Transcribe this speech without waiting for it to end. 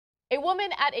A woman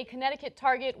at a Connecticut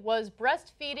Target was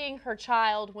breastfeeding her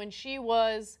child when she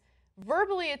was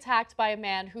verbally attacked by a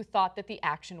man who thought that the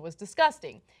action was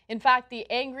disgusting. In fact, the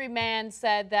angry man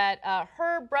said that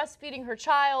her breastfeeding her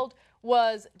child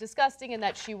was disgusting and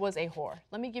that she was a whore.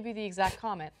 Let me give you the exact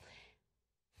comment.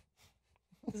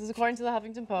 This is according to the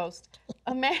Huffington Post.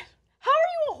 A man, how are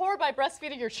you a whore by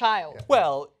breastfeeding your child?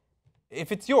 Well,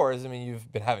 if it's yours, I mean,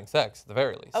 you've been having sex at the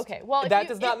very least. Okay, well, that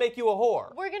does not make you a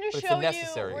whore. We're going to show you.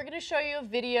 We're going to show you a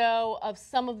video of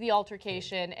some of the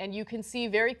altercation, and you can see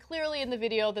very clearly in the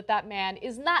video that that man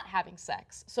is not having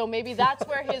sex. So maybe that's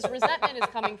where his resentment is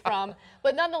coming from.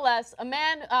 But nonetheless, a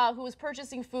man who was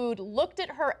purchasing food looked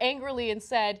at her angrily and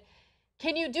said,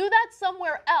 "Can you do that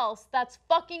somewhere else? That's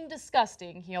fucking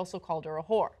disgusting." He also called her a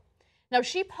whore. Now,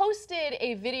 she posted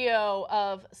a video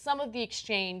of some of the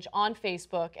exchange on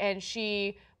Facebook, and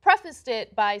she prefaced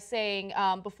it by saying,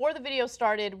 before the video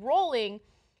started rolling,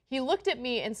 he looked at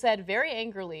me and said very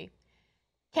angrily,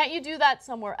 "Can't you do that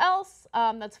somewhere else?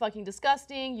 That's fucking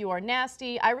disgusting. You are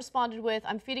nasty." I responded with,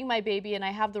 "I'm feeding my baby and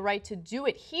I have the right to do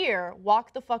it here.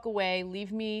 Walk the fuck away.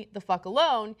 Leave me the fuck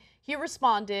alone." He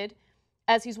responded,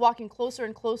 as he's walking closer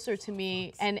and closer to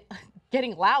me and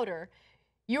getting louder,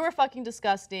 "You are fucking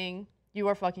disgusting. You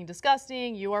are fucking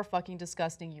disgusting. You are fucking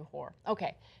disgusting, you whore."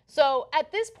 Okay, so at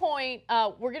this point,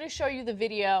 we're going to show you the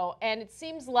video, and it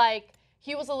seems like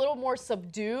he was a little more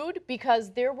subdued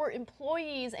because there were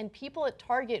employees and people at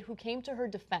Target who came to her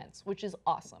defense, which is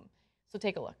awesome. So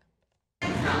take a look.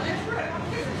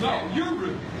 No, you're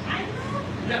rude. I know.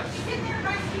 Yes. She's in there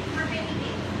breastfeeding her baby.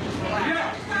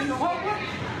 Yeah. In the public?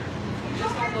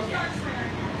 Just don't look at her.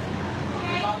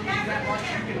 Okay?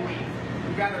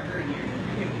 We got her here.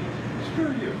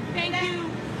 Screw you. Thank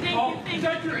you. Is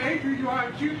that your anger you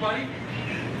are cute, buddy?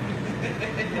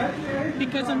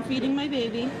 Because I'm feeding my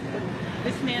baby.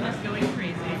 This man is going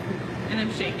crazy, and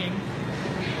I'm shaking.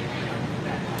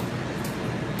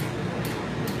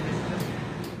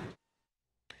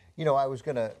 You know, I was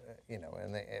gonna,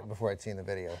 before I'd seen the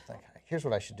video, think, here's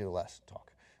what I should do less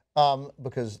talk.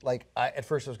 Because like, at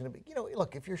first I was gonna be,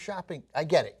 look, if you're shopping, I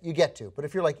get it, you get to, but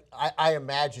if you're like, I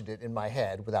imagined it in my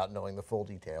head without knowing the full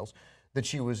details, that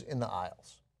she was in the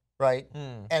aisles, right?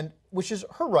 And which is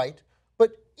her right,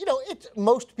 but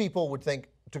most people would think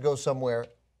to go somewhere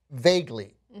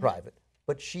vaguely private,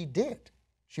 but she did.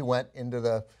 She went into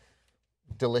the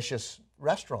delicious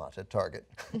restaurant at Target.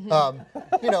 So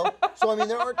I mean,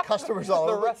 there aren't customers all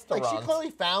over. Like, she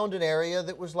clearly found an area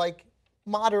that was like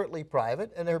moderately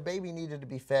private, and her baby needed to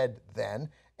be fed then.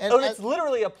 And it's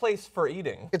literally a place for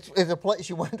eating. It's a place.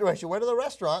 She went to the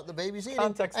restaurant. The baby's eating.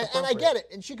 Context and I get it.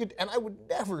 And she could. And I would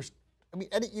never. I mean,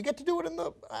 and you get to do it in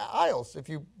the aisles if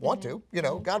you want to.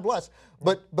 God bless.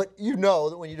 But you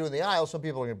know that when you do it in the aisles, some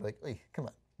people are gonna be like, "Hey, come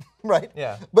on." Right?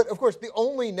 Yeah. But of course, the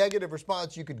only negative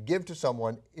response you could give to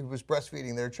someone who was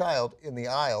breastfeeding their child in the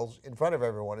aisles in front of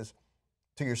everyone is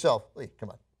to yourself, "Hey, come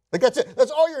on." Like, that's it.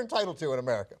 That's all you're entitled to in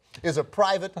America, is a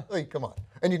private, "Hey, come on."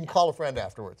 And you can call a friend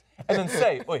afterwards. And then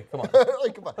say, "Wait, come on."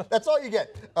 Like, come on. That's all you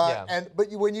get. But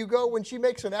when she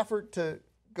makes an effort to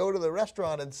go to the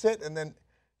restaurant and sit, and then,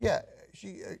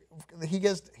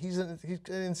 he's an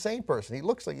insane person. He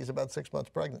looks like he's about 6 months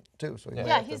pregnant too. So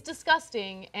he's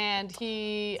disgusting, and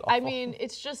I mean,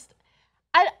 it's just,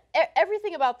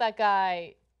 everything about that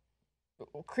guy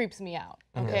creeps me out.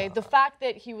 Okay, the fact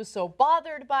that he was so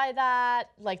bothered by that,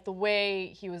 like the way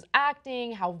he was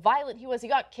acting, how violent he was. He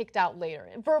got kicked out later,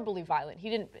 verbally violent.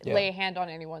 He didn't lay a hand on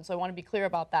anyone, so I want to be clear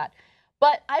about that.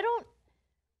 But I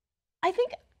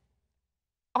think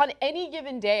on any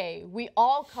given day, we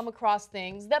all come across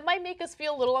things that might make us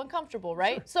feel a little uncomfortable,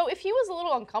 right? Sure. So if he was a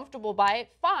little uncomfortable by it,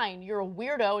 fine. You're a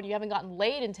weirdo and you haven't gotten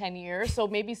laid in 10 years, so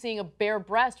maybe seeing a bare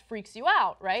breast freaks you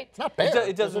out, right? It's not bare.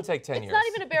 It doesn't take 10 years. It's not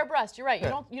even a bare breast. You're right. You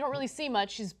don't really see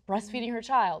much. She's breastfeeding her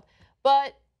child.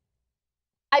 But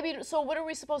I mean, so what are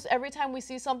we supposed to, every time we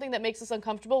see something that makes us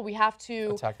uncomfortable, we have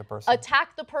to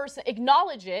attack the person,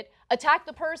 acknowledge it, attack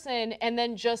the person, and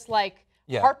then just like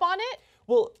harp on it?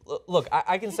 Well, look,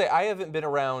 I can say I haven't been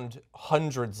around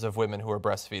hundreds of women who are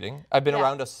breastfeeding. I've been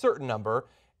around a certain number,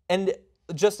 and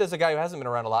just as a guy who hasn't been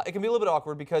around a lot, it can be a little bit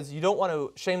awkward because you don't want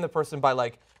to shame the person by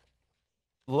like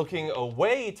looking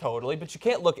away totally, but you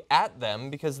can't look at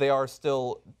them because they are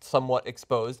still somewhat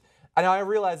exposed. And I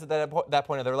realize that at that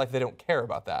point of their life, they don't care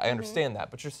about that. I understand that,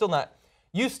 but you're still not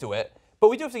used to it. But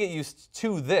we do have to get used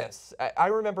to this. I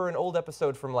remember an old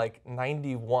episode from like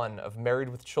 '91 of Married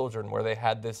with Children where they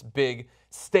had this big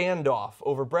standoff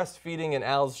over breastfeeding in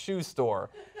Al's shoe store.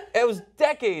 It was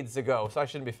decades ago, so I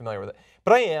shouldn't be familiar with it.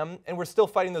 But I am, and we're still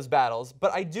fighting those battles.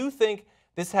 But I do think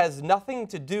this has nothing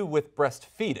to do with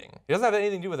breastfeeding. It doesn't have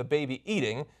anything to do with a baby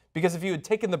eating, because if you had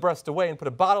taken the breast away and put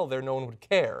a bottle there, no one would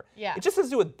care. Yeah. It just has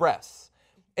to do with breasts.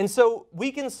 And so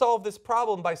we can solve this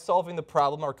problem by solving the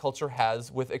problem our culture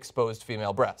has with exposed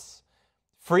female breasts.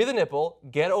 Free the nipple,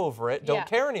 get over it, don't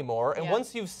care anymore, and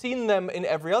once you've seen them in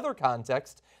every other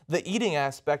context, the eating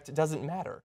aspect doesn't matter.